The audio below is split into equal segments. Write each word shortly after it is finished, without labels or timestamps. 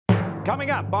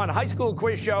Coming up on High School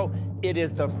Quiz Show, it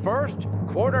is the first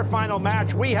quarterfinal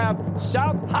match. We have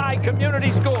South High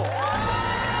Community School.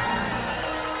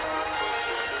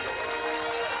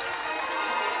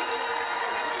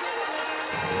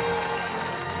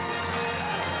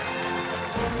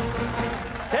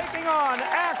 Taking on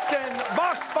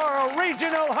Acton-Boxborough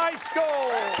Regional High School.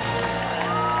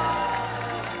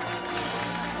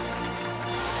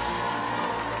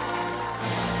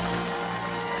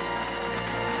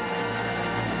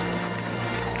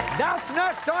 That's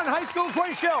next on High School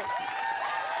Quiz Show.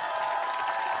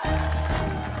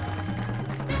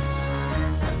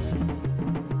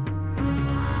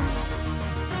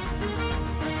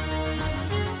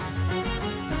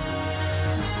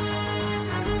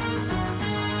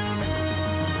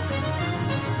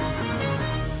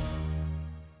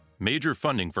 Major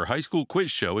funding for High School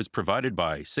Quiz Show is provided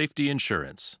by Safety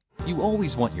Insurance. You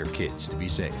always want your kids to be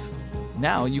safe.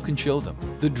 Now you can show them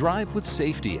the Drive with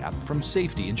Safety app from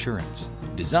Safety Insurance,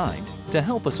 designed to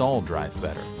help us all drive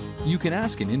better. You can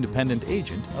ask an independent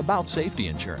agent about safety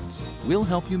insurance. We'll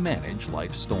help you manage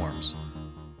life's storms.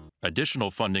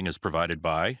 Additional funding is provided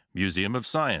by Museum of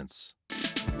Science.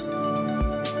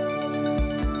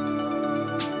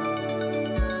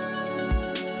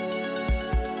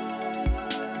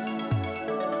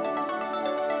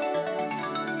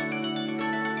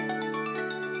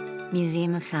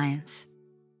 Museum of Science.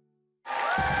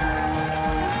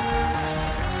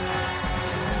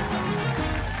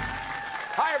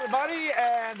 Hi, everybody,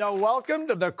 and welcome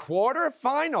to the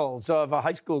quarterfinals of a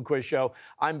High School Quiz Show.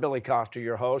 I'm Billy Costa,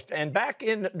 your host, and back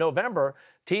in November,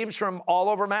 teams from all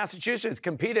over Massachusetts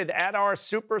competed at our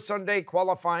Super Sunday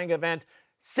qualifying event.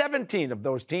 17 of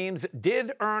those teams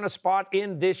did earn a spot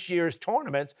in this year's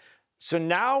tournament, so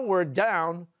now we're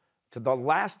down to the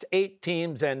last 8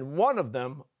 teams, and one of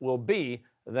them will be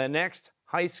the next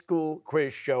High School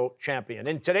Quiz Show champion.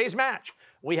 In today's match,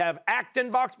 we have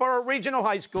Acton-Boxborough Regional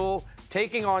High School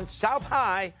taking on South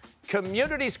High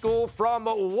Community School from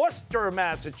Worcester,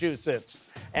 Massachusetts.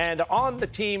 And on the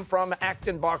team from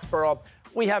Acton-Boxborough,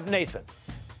 we have Nathan,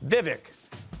 Vivek,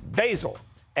 Basil,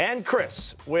 and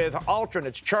Chris, with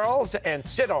alternates Charles and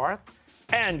Siddharth,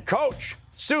 and Coach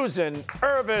Susan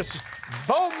Irvis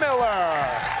Bowmiller.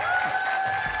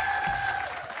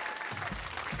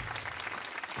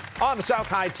 On the South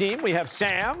High team, we have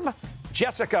Sam,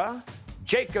 Jessica,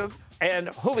 Jacob, and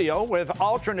Julio, with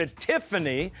alternate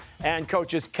Tiffany, and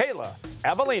coaches Kayla,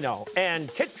 Evelino, and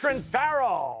Kitrin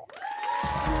Farrell.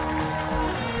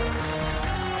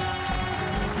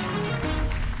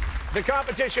 The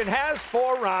competition has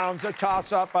 4 rounds, a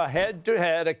toss-up, a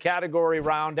head-to-head, a category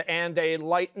round, and a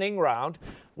lightning round.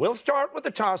 We'll start with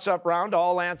the toss-up round.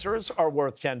 All answers are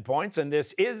worth 10 points, and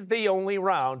this is the only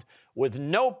round with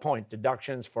no point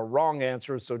deductions for wrong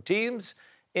answers. So teams,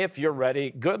 if you're ready,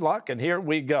 good luck, and here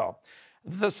we go.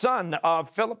 The son of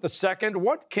Philip II,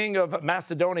 what king of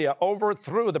Macedonia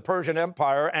overthrew the Persian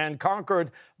Empire and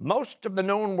conquered most of the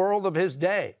known world of his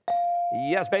day?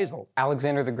 Yes, Basil.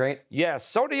 Alexander the Great. Yes.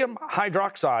 Sodium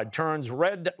hydroxide turns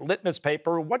red litmus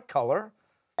paper what color?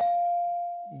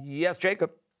 Yes,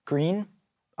 Jacob. Green.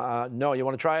 No, you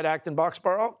want to try it,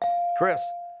 Acton-Boxborough? Chris.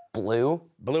 Blue.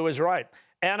 Blue is right.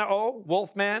 Anna O.,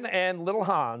 Wolfman, and Little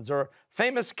Hans are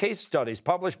famous case studies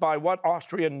published by what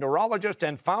Austrian neurologist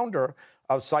and founder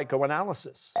of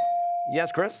psychoanalysis?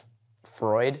 Yes, Chris?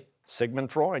 Freud. Sigmund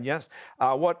Freud, yes.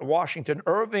 What Washington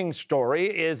Irving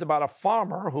story is about a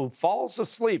farmer who falls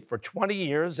asleep for 20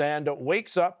 years and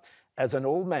wakes up as an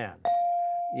old man?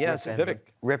 Yes, Vivek.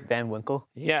 Rip Van Winkle.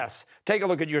 Yes. Take a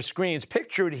look at your screens.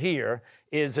 Pictured here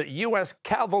is U.S.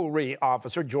 cavalry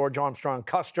officer George Armstrong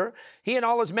Custer. He and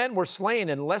all his men were slain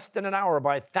in less than an hour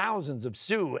by thousands of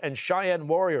Sioux and Cheyenne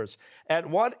warriors at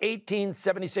what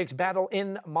 1876 battle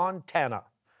in Montana?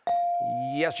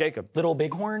 Yes, Jacob. Little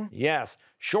Bighorn. Yes.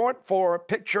 Short for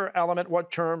picture element, what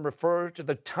term refers to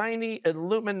the tiny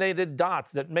illuminated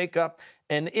dots that make up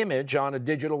an image on a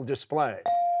digital display?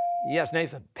 Yes,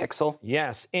 Nathan. Pixel.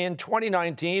 Yes. In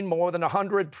 2019, more than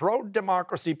 100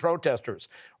 pro-democracy protesters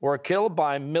were killed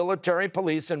by military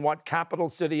police in what capital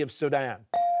city of Sudan?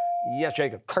 Yes,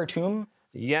 Jacob. Khartoum.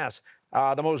 Yes.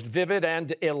 The most vivid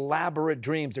and elaborate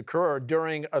dreams occur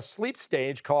during a sleep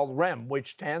stage called REM,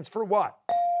 which stands for what?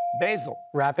 Basil.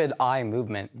 Rapid eye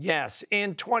movement. Yes.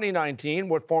 In 2019,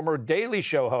 what former Daily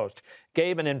Show host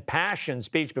gave an impassioned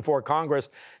speech before Congress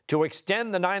to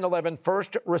extend the 9/11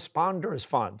 First Responders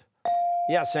Fund?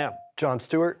 Yes, Sam. Jon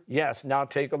Stewart. Yes. Now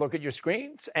take a look at your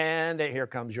screens, and here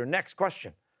comes your next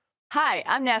question. Hi,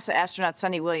 I'm NASA astronaut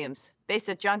Sunny Williams, based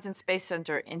at Johnson Space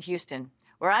Center in Houston,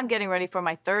 where I'm getting ready for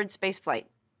my 3rd space flight.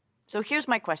 So here's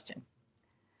my question.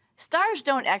 Stars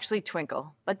don't actually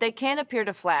twinkle, but they can appear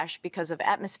to flash because of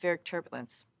atmospheric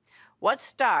turbulence. What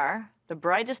star, the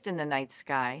brightest in the night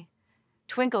sky,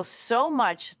 twinkles so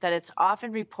much that it's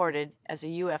often reported as a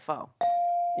UFO?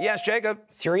 Yes, Jacob.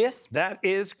 Sirius? That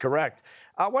is correct.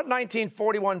 What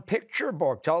 1941 picture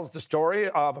book tells the story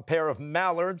of a pair of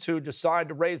mallards who decide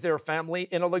to raise their family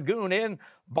in a lagoon in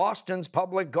Boston's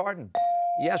public garden?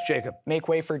 Yes, Jacob. Make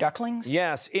Way for Ducklings?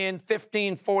 Yes, in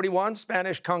 1541,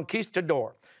 Spanish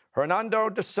conquistador Hernando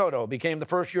de Soto became the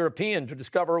first European to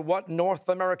discover what North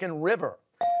American river?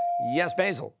 Yes,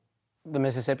 Basil. The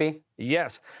Mississippi?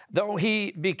 Yes. Though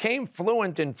he became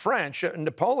fluent in French,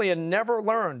 Napoleon never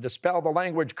learned to spell the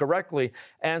language correctly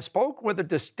and spoke with a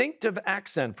distinctive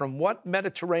accent from what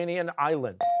Mediterranean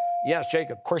island? Yes,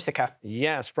 Jacob. Corsica.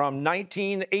 Yes, from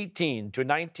 1918 to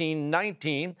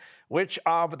 1919, which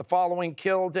of the following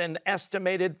killed an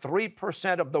estimated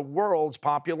 3% of the world's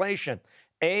population?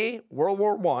 A, World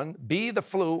War I, B, the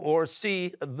flu, or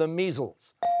C, the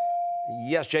measles?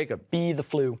 Yes, Jacob. B, the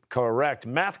flu. Correct.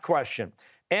 Math question.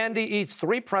 Andy eats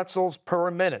 3 pretzels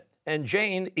per minute, and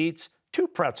Jane eats 2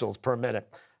 pretzels per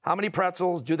minute. How many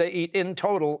pretzels do they eat in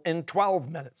total in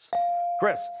 12 minutes?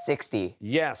 Chris? 60.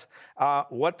 Yes.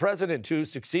 What president who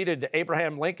succeeded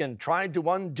Abraham Lincoln tried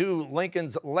to undo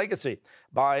Lincoln's legacy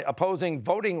by opposing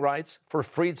voting rights for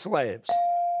freed slaves?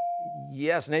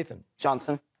 Yes, Nathan.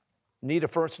 Johnson. Need a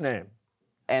first name?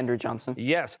 Andrew Johnson.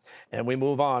 Yes. And we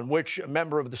move on. Which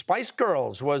member of the Spice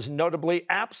Girls was notably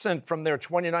absent from their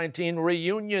 2019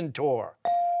 reunion tour?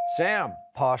 Sam?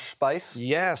 Posh Spice.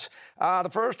 Yes.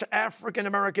 The first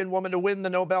African-American woman to win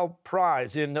the Nobel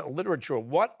Prize in Literature.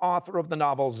 What author of the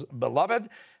novels Beloved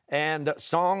and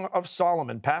Song of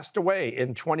Solomon passed away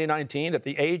in 2019 at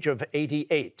the age of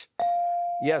 88?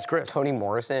 Yes, Chris. Toni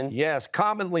Morrison. Yes,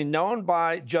 commonly known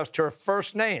by just her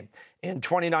first name. In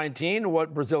 2019,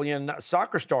 what Brazilian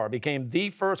soccer star became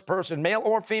the first person, male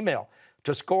or female,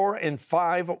 to score in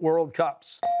 5 World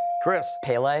Cups? Chris.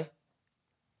 Pele.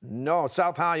 No,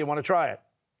 South High, you want to try it?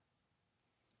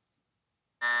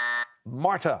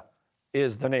 Marta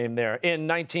is the name there. In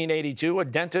 1982, a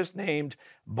dentist named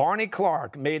Barney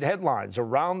Clark made headlines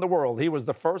around the world. He was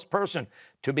the first person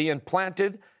to be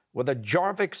implanted with a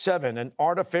Jarvik 7, an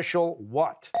artificial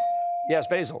what? Yes,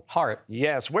 Basil. Heart.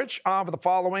 Yes. Which of the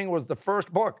following was the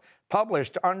first book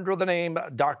published under the name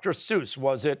Dr. Seuss?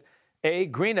 Was it A,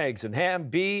 Green Eggs and Ham,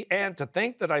 B, And to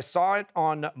Think That I Saw It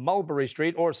on Mulberry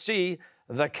Street, or C,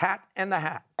 The Cat and the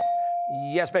Hat?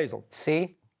 Yes, Basil.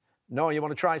 C. No, you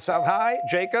want to try South High?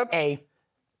 Jacob? A.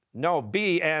 No,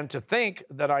 B, And to Think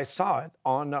That I Saw It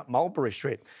on Mulberry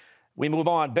Street. We move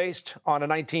on. Based on a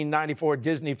 1994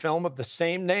 Disney film of the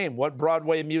same name, what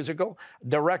Broadway musical,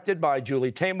 directed by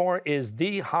Julie Taymor, is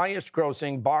the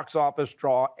highest-grossing box office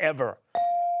draw ever?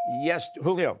 Yes,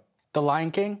 Julio. The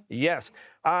Lion King. Yes.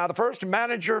 The first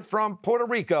manager from Puerto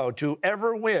Rico to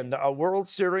ever win a World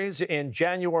Series in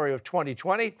January of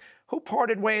 2020, who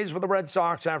parted ways with the Red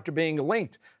Sox after being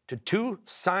linked to 2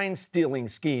 sign-stealing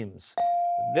schemes?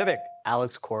 Vivek.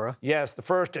 Alex Cora. Yes, the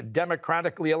first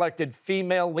democratically elected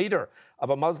female leader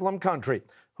of a Muslim country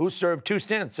who served 2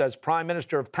 stints as Prime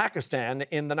Minister of Pakistan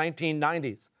in the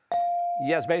 1990s.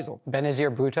 Yes, Basil.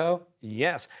 Benazir Bhutto.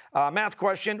 Yes. Math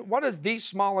question. What is the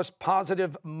smallest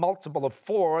positive multiple of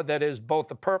 4 that is both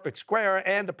a perfect square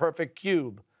and a perfect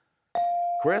cube?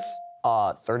 Chris?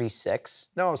 36.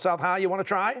 No, South High, you want to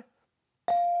try?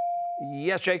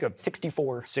 Yes, Jacob.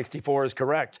 64. 64 is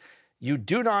correct. You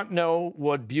do not know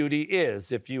what beauty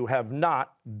is if you have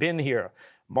not been here.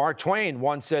 Mark Twain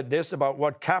once said this about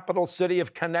what capital city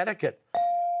of Connecticut?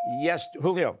 Yes,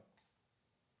 Julio.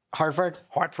 Hartford.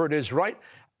 Hartford is right.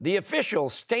 The official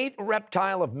state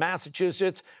reptile of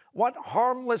Massachusetts. What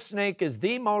harmless snake is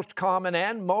the most common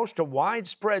and most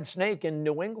widespread snake in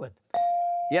New England?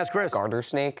 Yes, Chris. Garter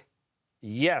snake.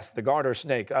 Yes, the garter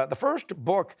snake. The first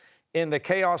book in the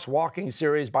Chaos Walking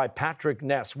series by Patrick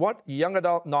Ness. What young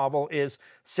adult novel is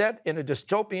set in a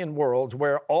dystopian world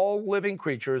where all living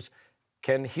creatures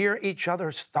can hear each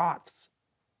other's thoughts?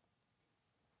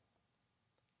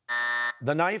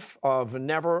 The Knife of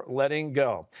Never Letting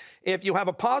Go. If you have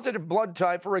a positive blood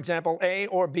type, for example, A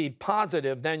or B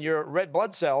positive, then your red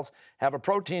blood cells have a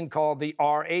protein called the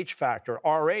Rh factor.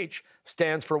 Rh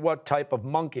stands for what type of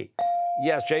monkey?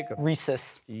 Yes, Jacob.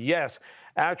 Rhesus. Yes.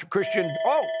 After Christian,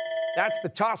 that's the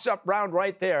toss-up round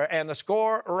right there. And the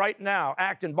score right now,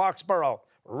 Acton-Boxborough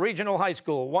Regional High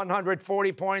School,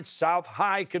 140 points. South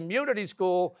High Community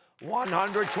School,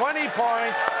 120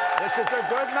 points. This is a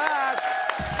good match.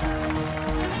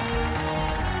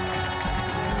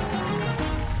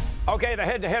 Okay, the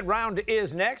head-to-head round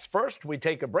is next. First, we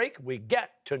take a break. We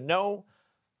get to know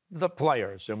the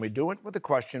players. And we do it with a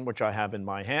question which I have in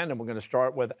my hand. And we're going to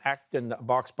start with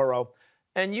Acton-Boxborough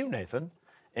and you, Nathan.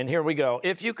 And here we go.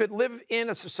 If you could live in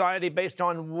a society based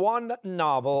on one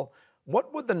novel,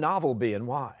 what would the novel be and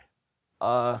why?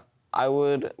 I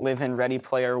would live in Ready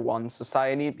Player One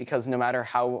society because no matter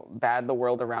how bad the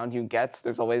world around you gets,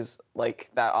 there's always like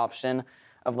that option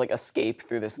of like escape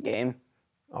through this game.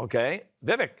 Okay.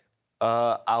 Vivek.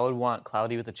 I would want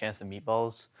Cloudy with a Chance of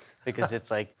Meatballs because it's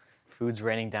like food's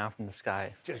raining down from the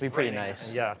sky. It'd be pretty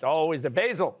nice. Yeah, it's always the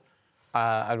Basil.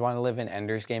 I'd want to live in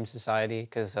Ender's Game society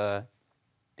because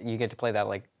you get to play that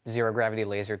like zero gravity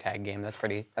laser tag game. That's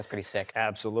pretty sick.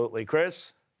 Absolutely.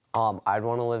 Chris? I'd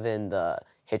want to live in the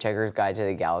Hitchhiker's Guide to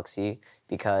the Galaxy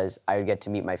because I would get to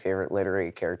meet my favorite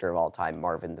literary character of all time,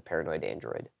 Marvin the Paranoid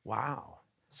Android. Wow.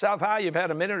 South High, you've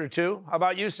had a minute or two. How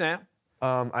about you, Sam?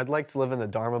 I'd like to live in the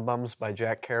Dharma Bums by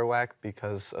Jack Kerouac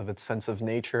because of its sense of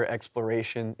nature,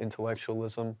 exploration,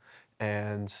 intellectualism,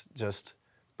 and just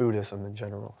Buddhism in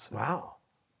general. So. Wow.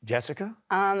 Jessica?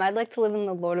 I'd like to live in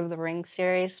the Lord of the Rings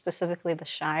series, specifically the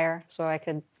Shire, so I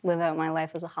could live out my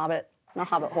life as a hobbit in a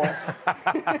hobbit hole.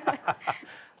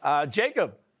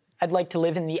 Jacob? I'd like to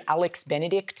live in the Alex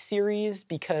Benedict series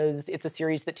because it's a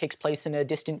series that takes place in a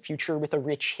distant future with a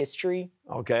rich history.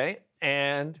 Okay.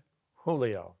 And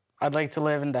Julio? I'd like to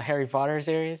live in the Harry Potter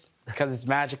series because it's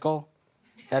magical.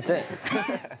 That's it.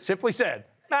 Simply said,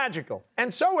 magical.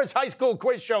 And so is High School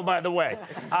Quiz Show, by the way.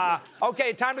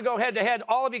 Okay, time to go head-to-head.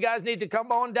 All of you guys need to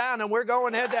come on down, and we're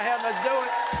going head-to-head. Let's do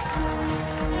it.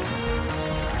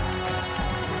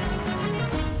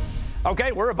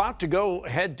 Okay, we're about to go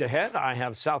head-to-head. I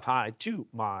have South High to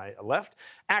my left,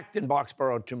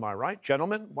 Acton-Boxborough to my right.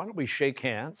 Gentlemen, why don't we shake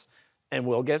hands, and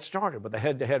we'll get started with the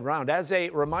head-to-head round. As a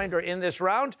reminder, in this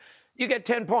round, you get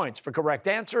 10 points for correct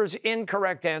answers.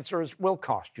 Incorrect answers will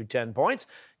cost you 10 points.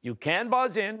 You can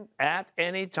buzz in at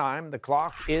any time. The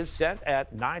clock is set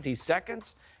at 90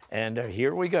 seconds. And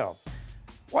here we go.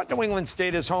 What New England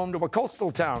state is home to a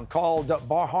coastal town called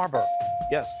Bar Harbor?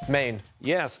 Yes. Maine.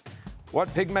 Yes.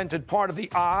 What pigmented part of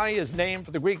the eye is named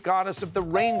for the Greek goddess of the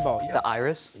rainbow? Yes. The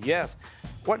iris? Yes.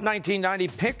 What 1990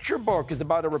 picture book is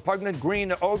about a repugnant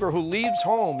green ogre who leaves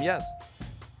home? Yes.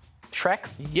 Shrek?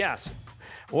 Yes.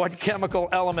 What chemical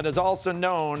element is also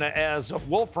known as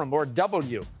wolfram or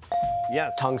W?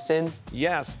 Yes. Tungsten?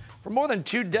 Yes. For more than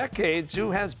 2 decades,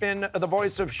 who has been the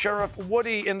voice of Sheriff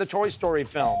Woody in the Toy Story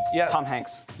films? Yes. Tom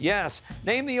Hanks. Yes.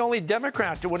 Name the only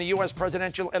Democrat to win a U.S.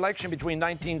 presidential election between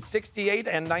 1968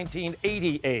 and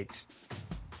 1988.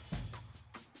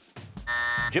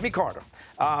 Jimmy Carter.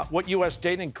 What U.S.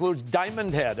 state includes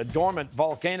Diamond Head, a dormant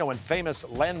volcano and famous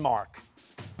landmark?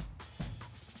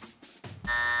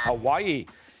 Hawaii.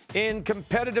 In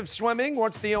competitive swimming,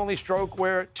 what's the only stroke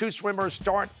where 2 swimmers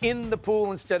start in the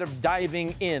pool instead of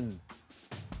diving in?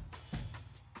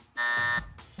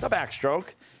 The backstroke.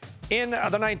 In the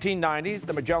 1990s,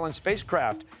 the Magellan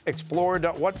spacecraft explored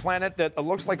what planet that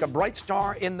looks like a bright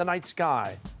star in the night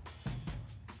sky?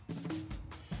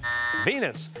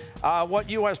 Venus. What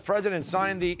U.S. president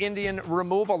signed the Indian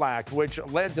Removal Act, which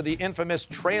led to the infamous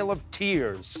Trail of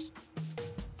Tears?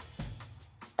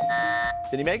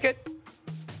 Did he make it?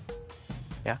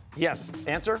 Yeah. Yes.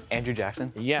 Answer? Andrew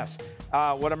Jackson. Yes.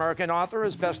 What American author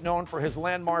is best known for his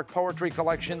landmark poetry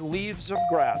collection, Leaves of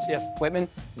Grass? Yes. Whitman?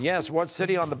 Yes. What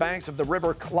city on the banks of the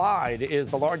River Clyde is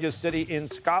the largest city in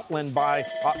Scotland by...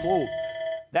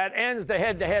 That ends the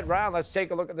head-to-head round. Let's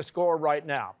take a look at the score right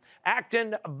now.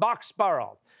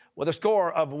 Acton-Boxborough with a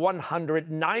score of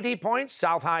 190 points.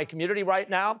 South High Community right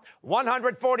now,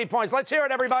 140 points. Let's hear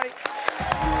it, everybody.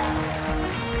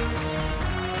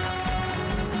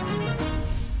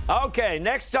 Okay,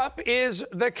 next up is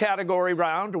the category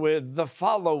round with the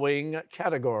following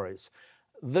categories.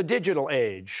 The Digital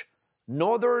Age,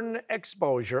 Northern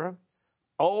Exposure,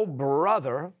 Oh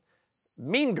Brother,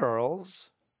 Mean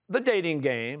Girls, The Dating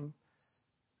Game,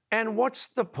 and What's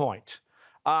the Point?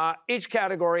 Each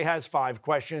category has 5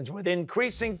 questions with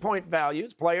increasing point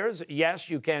values. Players, yes,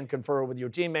 you can confer with your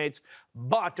teammates,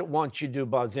 but once you do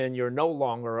buzz in, you're no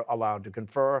longer allowed to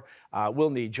confer. We'll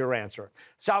need your answer.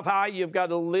 South High, you've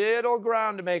got a little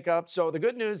ground to make up, so the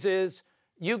good news is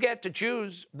you get to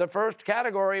choose the first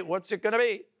category. What's it going to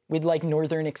be? We'd like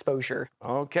Northern Exposure.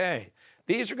 Okay.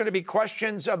 These are going to be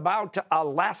questions about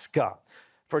Alaska.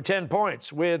 For 10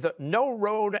 points, with no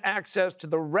road access to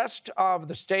the rest of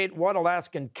the state, what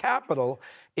Alaskan capital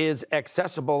is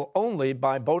accessible only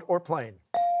by boat or plane?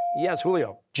 Yes,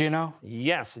 Julio. Juneau?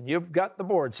 Yes, and you've got the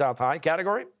board, South High.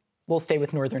 Category? We'll stay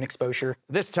with Northern Exposure.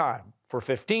 This time, for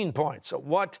 15 points,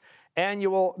 what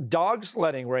annual dog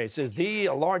sledding race is the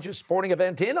largest sporting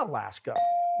event in Alaska?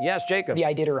 Yes, Jacob. The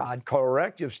Iditarod.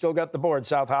 Correct. You've still got the board,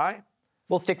 South High.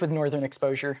 We'll stick with northern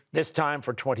exposure. This time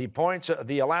for 20 points.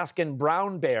 The Alaskan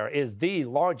brown bear is the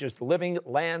largest living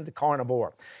land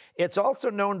carnivore. It's also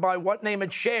known by what name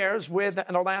it shares with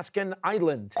an Alaskan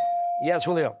island. Yes,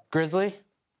 Julio. Grizzly?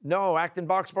 No,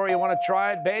 Acton-Boxborough, you want to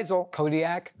try it? Basil?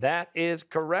 Kodiak? That is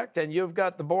correct, and you've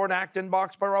got the board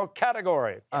Acton-Boxborough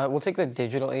category. We'll take the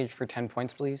digital age for 10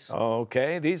 points, please.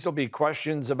 Okay, these will be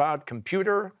questions about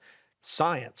computer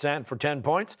science, and for 10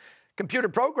 points. Computer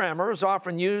programmers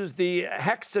often use the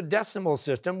hexadecimal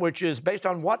system, which is based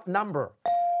on what number?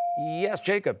 Yes,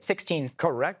 Jacob. 16.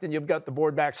 Correct, and you've got the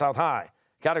board back South High.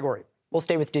 Category. We'll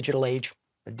stay with digital age.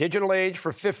 The digital age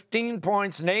for 15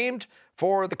 points, named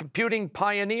for the computing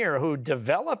pioneer who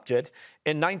developed it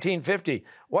in 1950.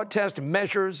 What test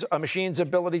measures a machine's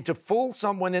ability to fool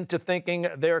someone into thinking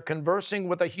they're conversing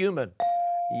with a human?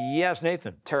 Yes,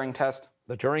 Nathan. Turing test.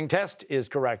 The Turing test is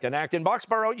correct. And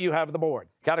Acton-Boxborough, you have the board.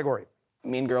 Category.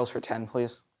 Mean Girls for 10,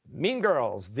 please. Mean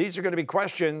Girls. These are going to be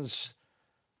questions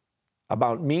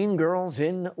about mean girls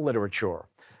in literature.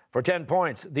 For 10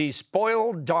 points, the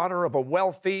spoiled daughter of a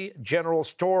wealthy general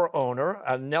store owner,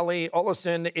 Nellie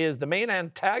Oleson, is the main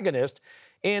antagonist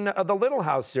in the Little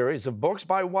House series of books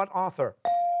by what author?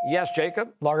 Yes,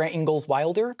 Jacob. Laura Ingalls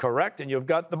Wilder. Correct, and you've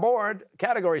got the board.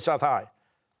 Category, South High.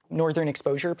 Northern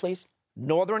exposure, please.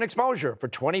 Northern exposure for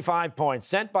 25 points,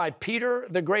 sent by Peter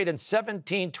the Great in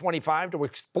 1725 to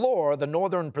explore the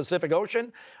northern Pacific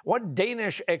Ocean. What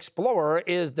Danish explorer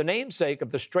is the namesake of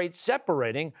the strait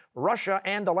separating Russia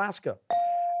and Alaska?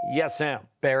 Yes, Sam.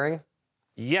 Bering?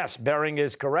 Yes, Bering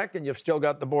is correct, and you've still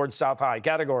got the board South High.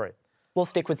 Category. We'll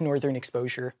stick with northern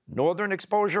exposure. Northern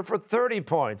exposure for 30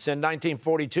 points. In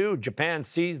 1942, Japan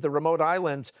seized the remote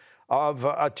islands of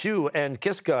Attu and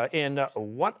Kiska in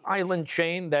what island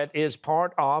chain that is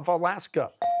part of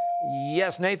Alaska?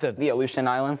 Yes, Nathan. The Aleutian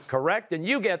Islands. Correct, and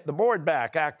you get the board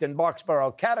back.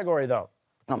 Acton-Boxborough. Category, though.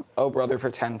 Oh, brother, for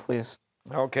 10, please.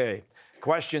 Okay.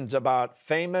 Questions about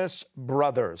famous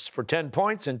brothers. For 10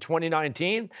 points in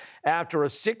 2019, after a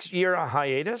 6-year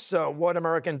hiatus, what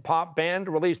American pop band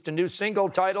released a new single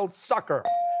titled Sucker?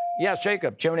 Yes,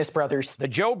 Jacob. Jonas Brothers. The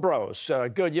Joe Bros.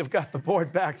 Good, you've got the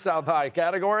board back South High.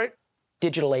 Category?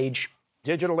 Digital age.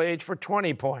 Digital age for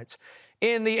 20 points.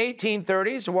 In the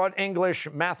 1830s, what English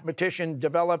mathematician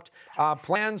developed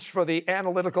plans for the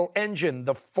analytical engine,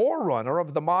 the forerunner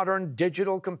of the modern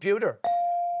digital computer?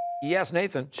 Yes,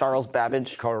 Nathan. Charles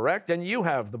Babbage. Correct, and you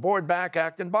have the board back,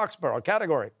 Acton-Boxborough.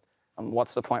 Category?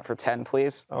 What's the point for 10,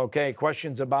 please? Okay,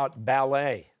 questions about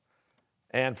ballet.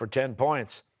 And for 10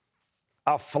 points.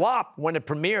 A flop when it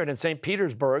premiered in St.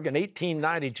 Petersburg in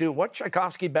 1892, what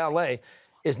Tchaikovsky ballet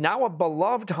is now a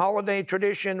beloved holiday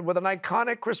tradition with an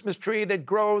iconic Christmas tree that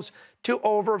grows to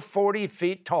over 40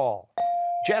 feet tall?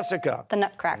 Jessica. The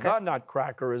Nutcracker. The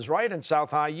Nutcracker is right. And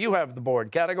South High, you have the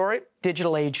board. Category?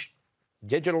 Digital age.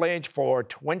 Digital age for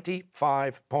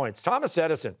 25 points. Thomas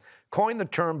Edison coined the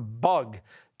term bug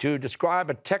to describe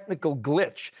a technical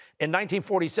glitch. In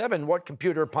 1947, what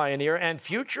computer pioneer and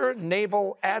future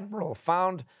naval admiral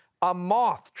found a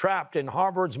moth trapped in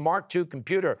Harvard's Mark II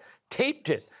computer, taped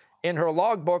it in her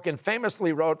logbook, and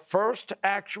famously wrote, "First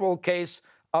actual case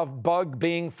of bug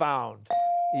being found"?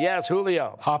 Yes,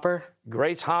 Julio. Hopper.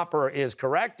 Grace Hopper is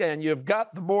correct, and you've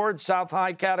got the board South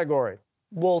High. Category.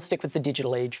 We'll stick with the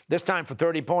digital age. This time for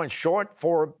 30 points, short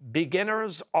for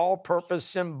Beginner's All-Purpose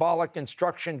Symbolic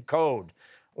Instruction Code.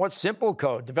 What simple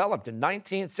code, developed in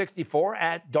 1964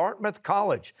 at Dartmouth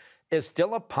College, is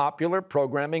still a popular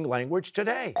programming language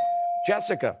today?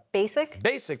 Jessica. Basic.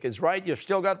 Basic is right. You've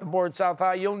still got the board South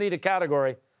High. You'll need a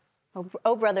category.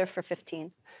 Oh, brother for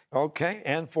 15. Okay,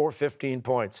 and for 15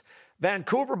 points.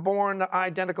 Vancouver-born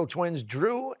identical twins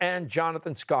Drew and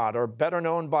Jonathan Scott are better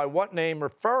known by what name,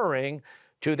 referring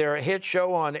to their hit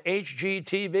show on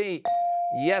HGTV?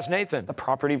 Yes, Nathan. The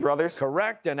Property Brothers.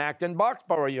 Correct. And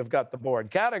Acton-Boxborough, you've got the board.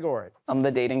 Category.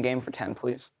 The Dating Game for 10,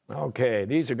 please. Okay,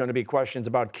 these are going to be questions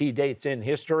about key dates in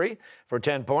history. For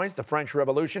 10 points, the French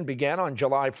Revolution began on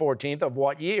July 14th of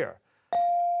what year?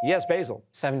 Yes, Basil.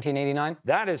 1789.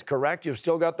 That is correct. You've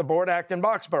still got the board,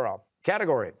 Acton-Boxborough.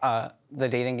 Category. The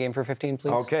Dating Game for 15,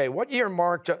 please. Okay, what year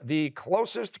marked the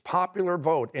closest popular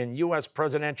vote in U.S.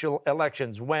 presidential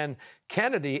elections when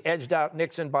Kennedy edged out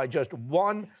Nixon by just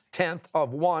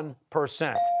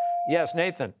 0.1%? Yes,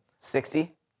 Nathan. 60.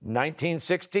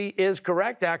 1960 is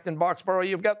correct. Acton-Boxborough,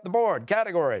 you've got the board.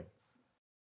 Category.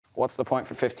 What's the point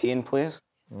for 15, please?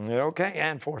 Okay,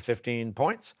 and for 15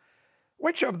 points.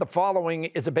 Which of the following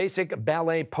is a basic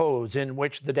ballet pose in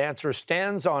which the dancer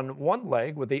stands on one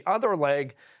leg with the other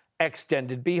leg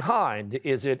extended behind?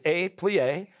 Is it A,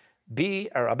 plie, B,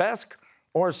 arabesque,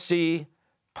 or C,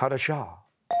 Padishah?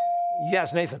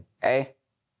 Yes, Nathan. A.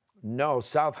 No,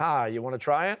 South High. You want to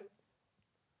try it?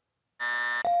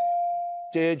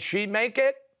 Did she make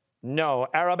it? No,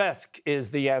 Arabesque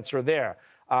is the answer there.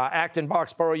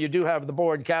 Acton-Boxborough, you do have the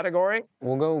board category.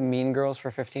 We'll go Mean Girls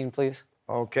for 15, please.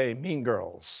 Okay, Mean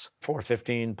Girls for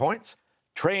 15 points.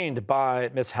 Trained by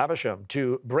Miss Havisham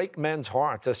to break men's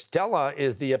hearts, Estella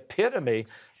is the epitome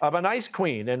of an ice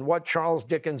queen in what Charles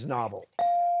Dickens novel?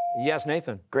 Yes,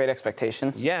 Nathan. Great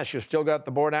Expectations. Yes, you've still got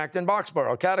the board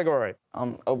Acton-Boxborough category.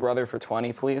 Oh Brother for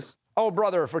 20, please. Oh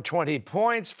Brother for 20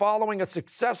 points, following a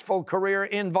successful career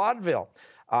in vaudeville.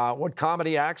 What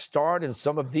comedy act starred in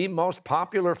some of the most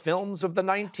popular films of the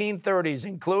 1930s,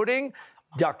 including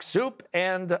Duck Soup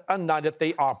and A Night at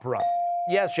the Opera?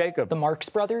 Yes, Jacob. The Marx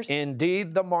Brothers?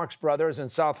 Indeed, the Marx Brothers. In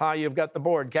South High, you've got the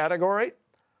board category.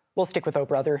 We'll stick with Oh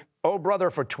Brother. Oh Brother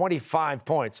for 25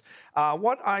 points.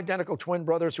 What identical twin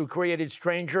brothers who created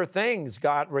Stranger Things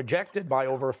got rejected by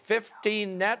over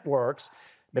 15 networks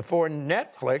before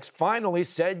Netflix finally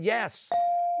said yes?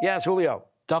 Yes, Julio.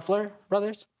 Duffler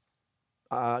Brothers?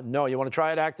 No, you want to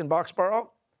try it, Acton-Boxborough?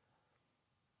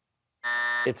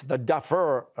 It's the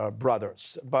Duffer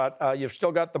Brothers, but you've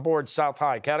still got the board South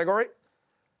High category.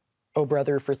 Oh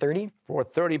Brother for 30. For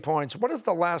 30 points. What is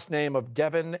the last name of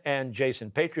Devin and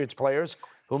Jason, Patriots players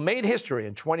who made history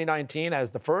in 2019 as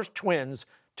the first twins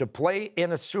to play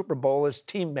in a Super Bowl as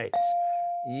teammates?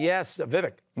 Yes,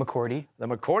 Vivek. McCourty. The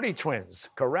McCourty twins.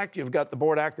 Correct. You've got the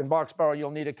board Acton-Boxborough.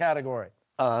 You'll need a category.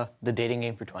 The Dating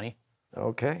Game for 20.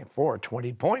 Okay, for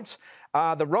 20 points.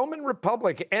 The Roman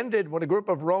Republic ended when a group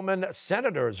of Roman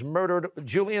senators murdered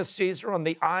Julius Caesar on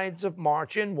the Ides of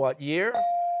March in what year?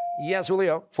 Yes,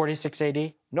 Julio. 46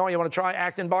 AD. No, you want to try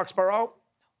Acton-Boxborough?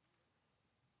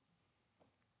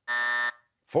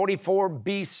 44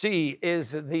 BC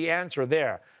is the answer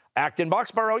there.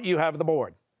 Acton-Boxborough, you have the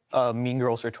board. Mean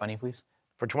Girls for 20, please.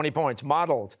 For 20 points,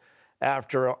 modeled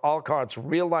after Alcott's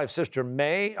real-life sister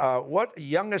May. What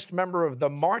youngest member of the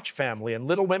March family in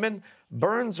Little Women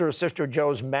burns her sister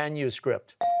Jo's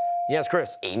manuscript? Yes,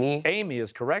 Chris. Amy. Amy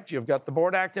is correct. You've got the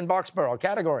board Acton-Boxborough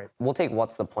category. We'll take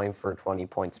What's the Point for 20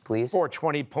 points, please. For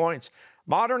 20 points.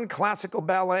 Modern classical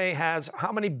ballet has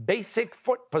how many basic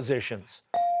foot positions?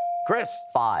 Chris.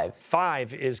 5.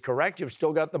 5 is correct. You've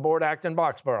still got the board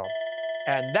Acton-Boxborough.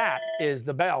 And that is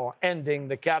the bell ending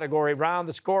the category round.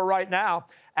 The score right now,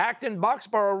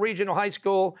 Acton-Boxborough Regional High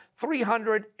School,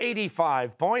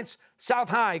 385 points. South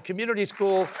High Community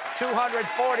School,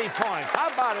 240 points.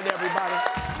 How about it, everybody?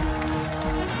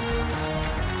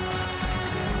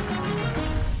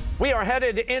 We are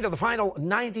headed into the final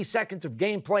 90 seconds of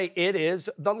gameplay. It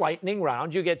is the lightning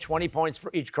round. You get 20 points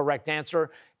for each correct answer.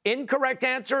 Incorrect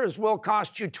answers will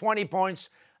cost you 20 points.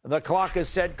 The clock is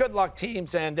set. Good luck,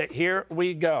 teams, and here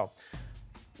we go.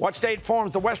 What state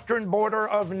forms the western border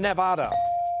of Nevada?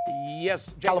 Yes,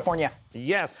 Jacob. California.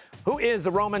 Yes. Who is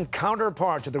the Roman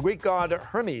counterpart to the Greek god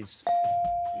Hermes?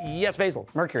 Yes, Basil.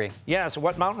 Mercury. Yes.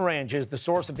 What mountain range is the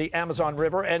source of the Amazon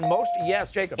River and most?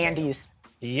 Yes, Jacob. Andes.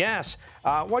 Yes.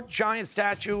 What giant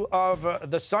statue of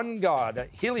the sun god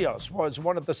Helios was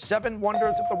one of the 7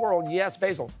 wonders of the world? Yes,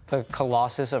 Basil. The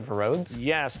Colossus of Rhodes?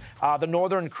 Yes. The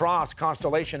Northern Cross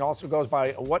constellation also goes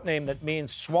by what name that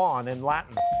means swan in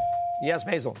Latin? Yes,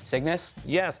 Basil. Cygnus?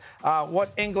 Yes.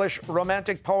 What English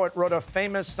romantic poet wrote a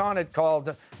famous sonnet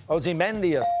called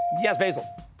Ozymandias? Yes, Basil.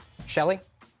 Shelley?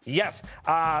 Yes.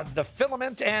 The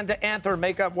filament and anther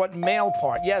make up what male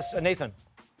part? Yes, Nathan.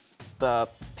 The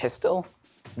pistil?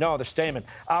 No, the stamen.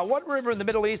 What river in the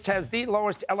Middle East has the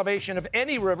lowest elevation of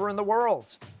any river in the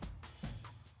world?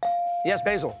 Yes,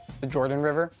 Basil. The Jordan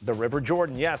River? The River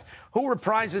Jordan, yes. Who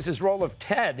reprises his role of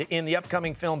Ted in the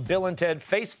upcoming film Bill and Ted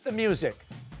Face the Music?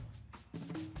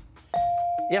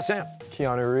 Yes, Sam.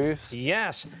 Keanu Reeves.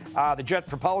 Yes. The Jet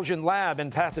Propulsion Lab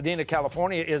in Pasadena,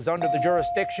 California is under the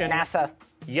jurisdiction. NASA.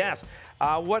 Yes.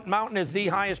 What mountain is the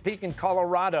highest peak in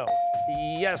Colorado?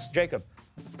 Yes, Jacob.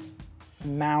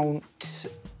 Mount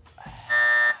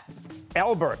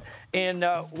Elbert. In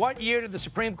what year did the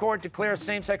Supreme Court declare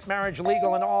same-sex marriage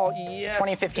legal in all? Yes.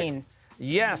 2015.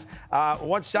 Yes.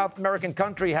 What South American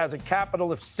country has a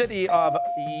capital of city of?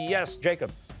 Yes,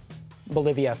 Jacob.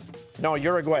 Bolivia. No,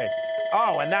 Uruguay.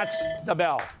 Oh, and that's the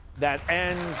bell that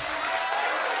ends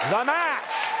the match.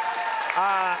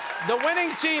 The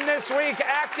winning team this week,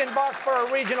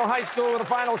 Acton-Boxborough Regional High School, with a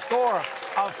final score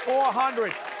of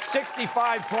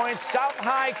 465 points. South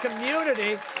High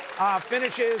Community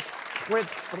finishes with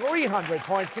 300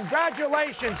 points.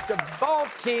 Congratulations to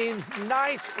both teams.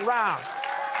 Nice round.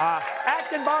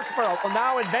 Acton-Boxborough will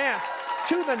now advance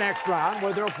to the next round,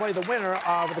 where they'll play the winner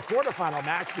of the quarterfinal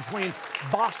match between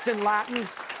Boston Latin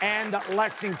and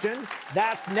Lexington.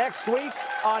 That's next week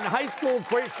on High School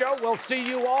Quiz Show. We'll see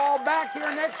you all back here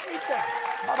next week then.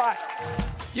 Bye-bye.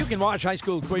 You can watch High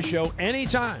School Quiz Show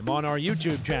anytime on our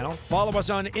YouTube channel. Follow us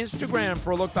on Instagram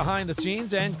for a look behind the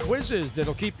scenes and quizzes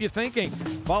that'll keep you thinking.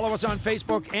 Follow us on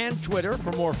Facebook and Twitter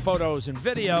for more photos and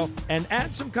video. And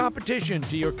add some competition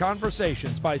to your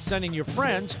conversations by sending your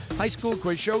friends High School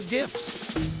Quiz Show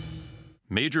gifts.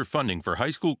 Major funding for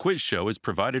High School Quiz Show is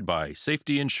provided by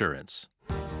Safety Insurance.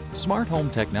 Smart home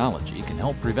technology can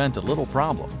help prevent a little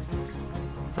problem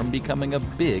from becoming a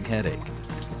big headache.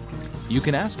 You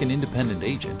can ask an independent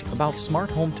agent about smart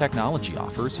home technology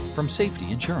offers from Safety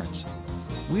Insurance.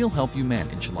 We'll help you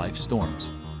manage life's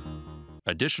storms.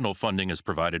 Additional funding is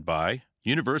provided by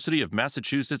University of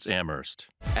Massachusetts Amherst.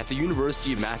 At the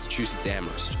University of Massachusetts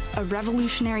Amherst, a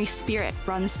revolutionary spirit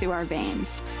runs through our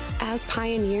veins. As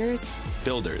pioneers,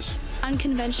 builders,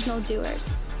 unconventional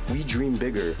doers, we dream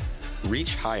bigger,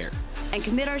 reach higher, and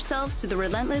commit ourselves to the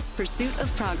relentless pursuit of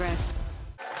progress.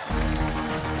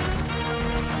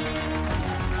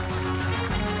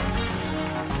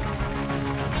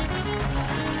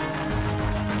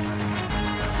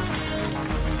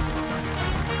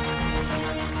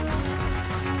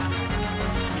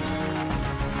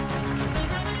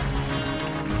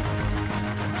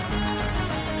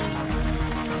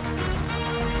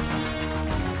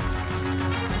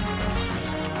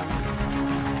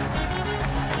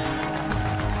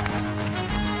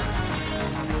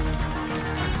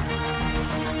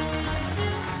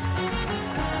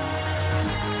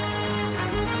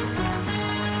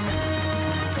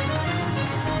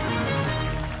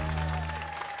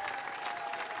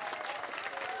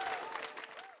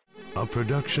 A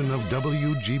production of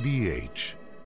WGBH.